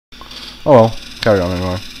Oh well, carry on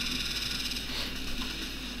anyway.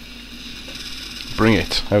 Bring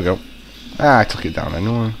it. There we go. Ah, I took it down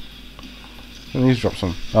anyway. I need to drop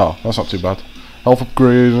some. Oh, that's not too bad. Health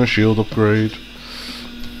upgrade and a shield upgrade.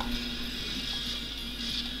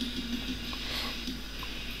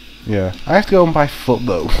 Yeah, I have to go on by foot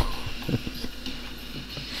though.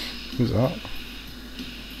 Who's that?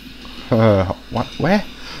 What? Where?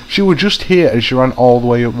 She was just here and she ran all the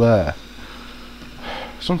way up there.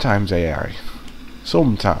 Sometimes AI.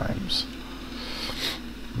 Sometimes.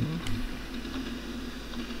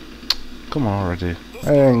 Come on already.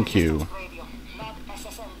 Thank you.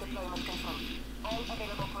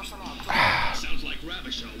 Sounds like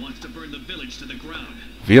Ravishaw wants to burn the village to the ground.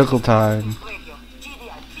 Vehicle time.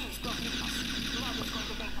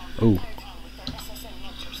 Oh.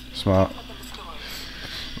 Smart.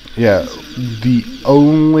 Yeah, the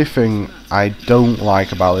only thing I don't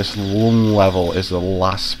like about this lung level is the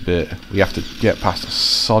last bit. We have to get past a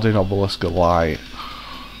sodding obelisk of light.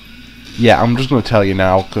 Yeah, I'm just going to tell you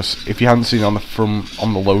now, because if you hadn't seen it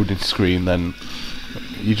on the loading screen, then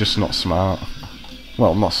you're just not smart.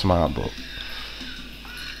 Well, not smart, but...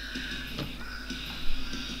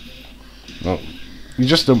 well, you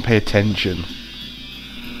just don't pay attention.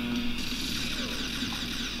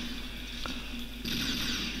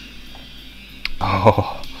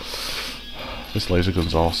 Oh, this laser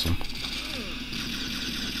gun's awesome.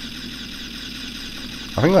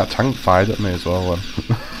 I think that tank fired at me as well then.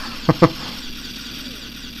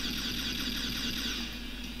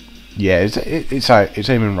 Yeah, it's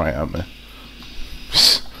aiming right at me.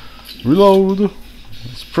 Reload.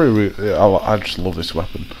 It's pretty. I just love this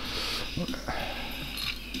weapon.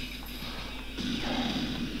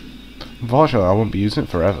 Unfortunately, I won't be using it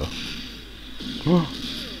forever.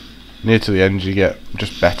 Near to the end, you get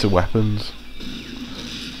just better weapons.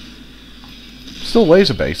 Still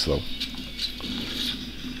laser based though.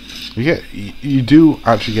 You do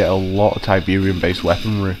actually get a lot of Tiberium based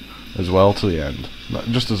weaponry as well to the end. Not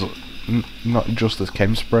just as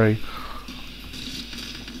chem spray.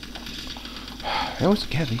 I always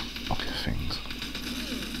get these fucking things.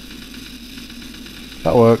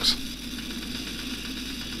 That works.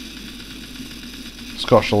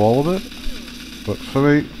 Scotch the wall a bit. Works for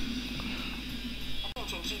me.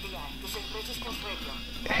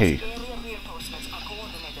 Hey.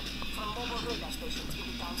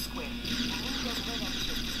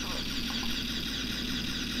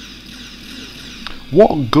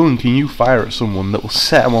 What gun can you fire at someone that will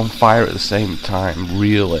set them on fire at the same time,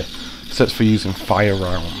 really? Except for using fire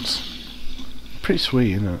rounds. Pretty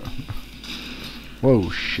sweet, isn't it? Whoa,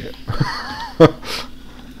 shit.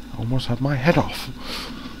 Almost had my head off.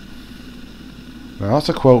 Now that's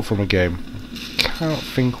a quote from a game. Can't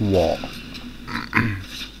think what.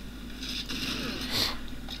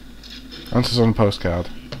 Answers on a postcard.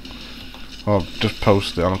 Or just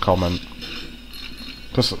post it on a comment.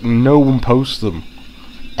 Because no one posts them.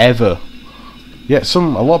 Ever. Yeah, a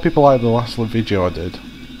lot of people like the last video I did.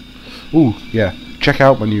 Ooh, yeah. Check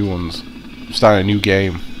out my new ones. I'm starting a new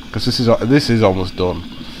game. Because this is almost done.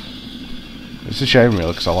 It's a shame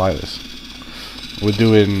really, because I like this. We're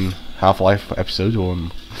doing Half-Life Episode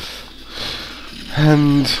 1.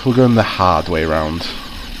 And we're going the hard way round.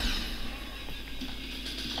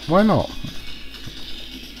 Why not?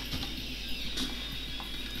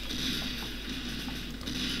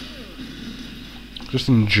 Just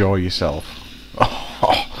enjoy yourself.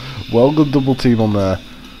 Oh, well, good double team on there.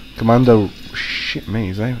 Commando, shit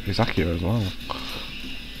me, he's accurate as well.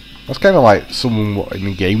 That's kind of like someone what in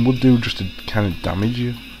the game would do, just to kind of damage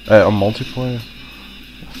you on multiplayer.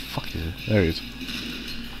 What the fuck is it? There he is.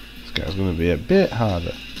 This guy's gonna be a bit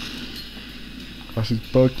harder. That's his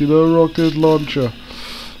back in a rocket launcher.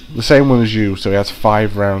 The same one as you, so he has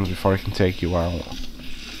 5 rounds before he can take you out.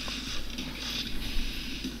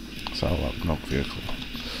 So that knock vehicle.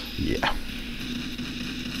 Yeah.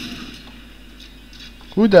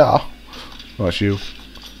 Who there? Oh, that's you.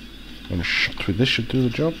 And a shot with this should do the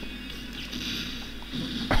job.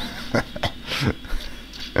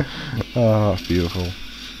 Ah, that's beautiful.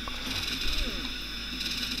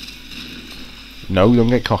 No, don't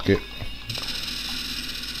get cocky.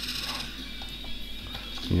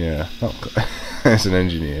 Yeah, that's an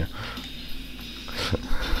engineer.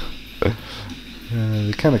 Yeah,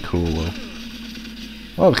 they're kind of cool though.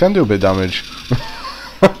 Oh, they can do a bit of damage.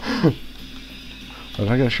 Did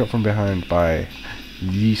I get shot from behind by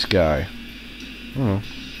this guy? I don't know.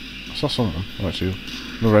 I saw someone. Oh, that's you.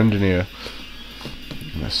 Another engineer.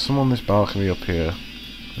 There's someone on this balcony up here.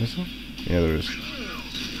 Is there? Yeah, there is.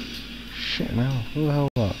 Shit now. Who the hell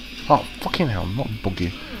is that? Oh, fucking hell, not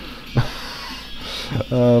buggy.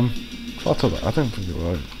 I don't think it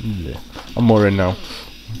was. Yeah. I'm more in now.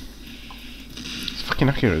 It's fucking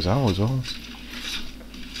accurate as well.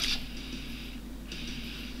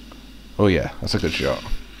 Oh yeah, that's a good shot.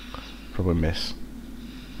 Probably miss.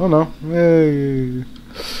 Oh no. Yay.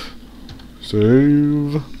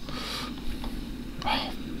 Save.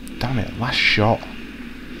 Oh, damn it, last shot.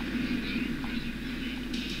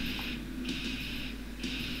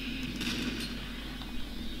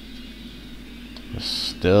 There's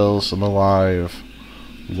still some alive.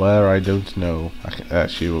 Where I don't know.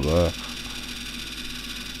 Actually, we're there.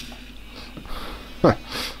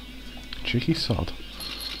 Cheeky sod.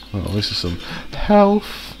 Oh, at least there's some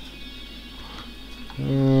health.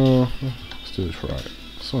 Let's do this right.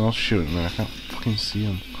 Someone else shooting me. I can't fucking see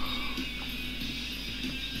him.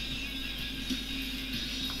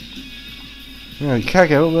 Yeah, you can't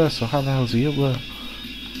get up there, so how the hell is he up there?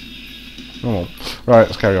 Oh well. Right,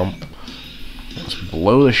 let's carry on. Let's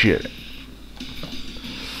blow the shit.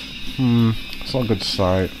 It's not a good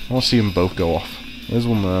sight. I want to see them both go off. There's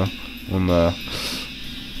one there. One there.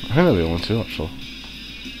 I think they're the only two, actually.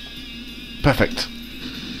 Perfect.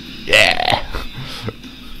 Yeah!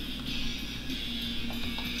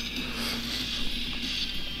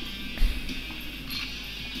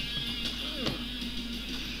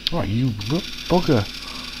 Oh, you bugger.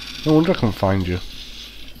 No wonder I couldn't find you.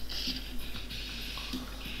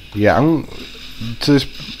 Yeah, to this,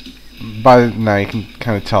 by now you can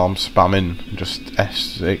kind of tell I'm spamming just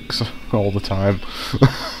F6 all the time.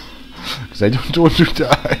 Because I don't want to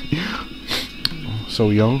die. So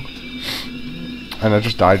young. And I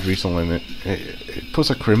just died recently and it puts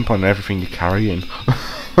a crimp on everything you're carrying.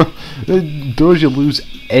 It does, you lose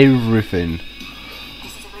everything.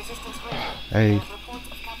 Hey.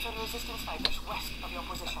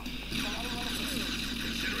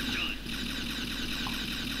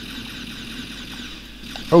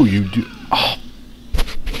 Oh, you do. Oh,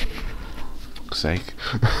 fuck's sake.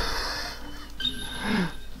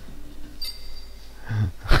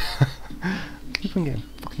 Keep on getting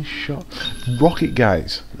fucking shot. Rocket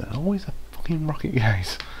guys. They're always the fucking rocket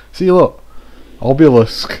guys. See, look.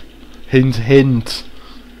 Obelisk. Hint, hint.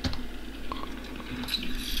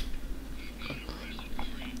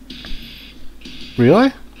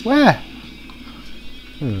 Really? Where?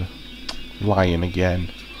 Lying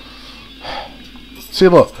again. See,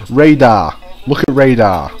 look, radar. Look at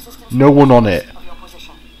radar. No one on it.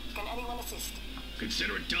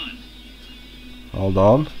 Consider it done. Hold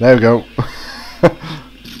on. There we go.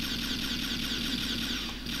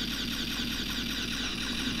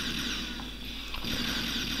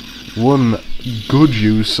 One good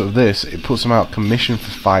use of this, it puts them out of commission for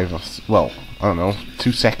 5, well, I don't know,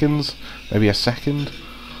 2 seconds? Maybe a second?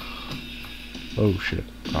 Oh shit.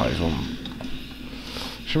 Oh, here's one.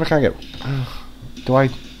 Sure I can't get... Do I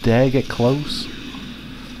dare get close?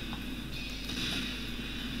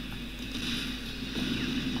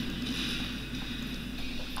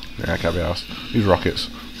 Yeah, I can't be asked. These rockets.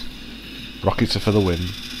 Rockets are for the win.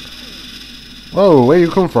 Whoa, where you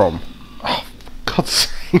come from? Oh, for God's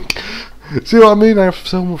sake. See what I mean? I have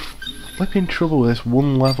so much flipping trouble with this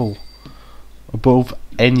one level. Above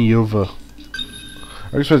any other.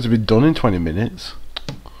 I expect it to be done in 20 minutes.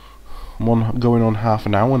 I'm going on half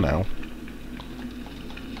an hour now.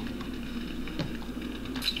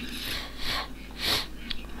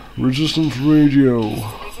 Resistance radio.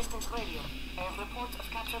 Resistance radio. I have reports of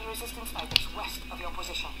captured resistance fighters west of your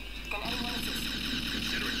position. Can anyone assist?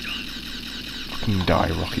 Consider it done. Fucking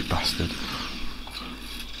die, rocket bastard.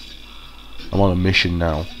 I'm on a mission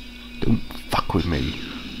now. Don't fuck with me.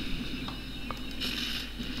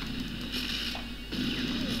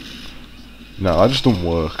 No, that just don't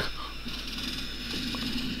work.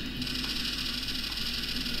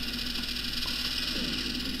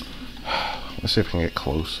 Let's see if I can get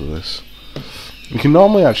close to this. You can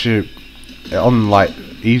normally actually, on like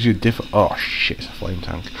easier oh shit, it's a flame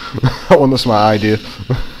tank. That one, that's my idea.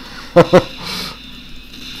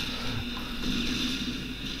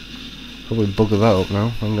 Probably bugger that up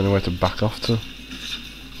now. I'm going to have to back off to.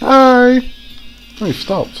 Hi! Oh, you've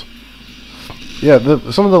stopped. Yeah,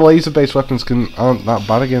 some of the laser-based weapons aren't that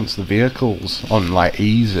bad against the vehicles on like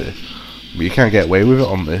easy, but you can't get away with it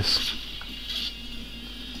on this.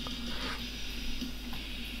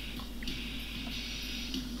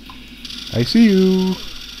 I see you.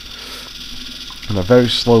 And a very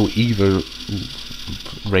slow EVA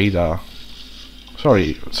radar.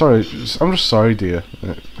 Sorry, I'm just sorry, dear.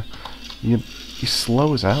 You're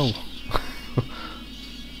slow as hell.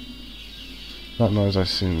 That noise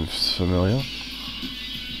seems familiar.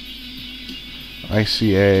 I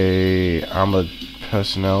see a armored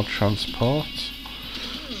personnel transport.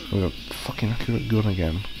 With a fucking accurate gun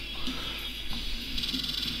again.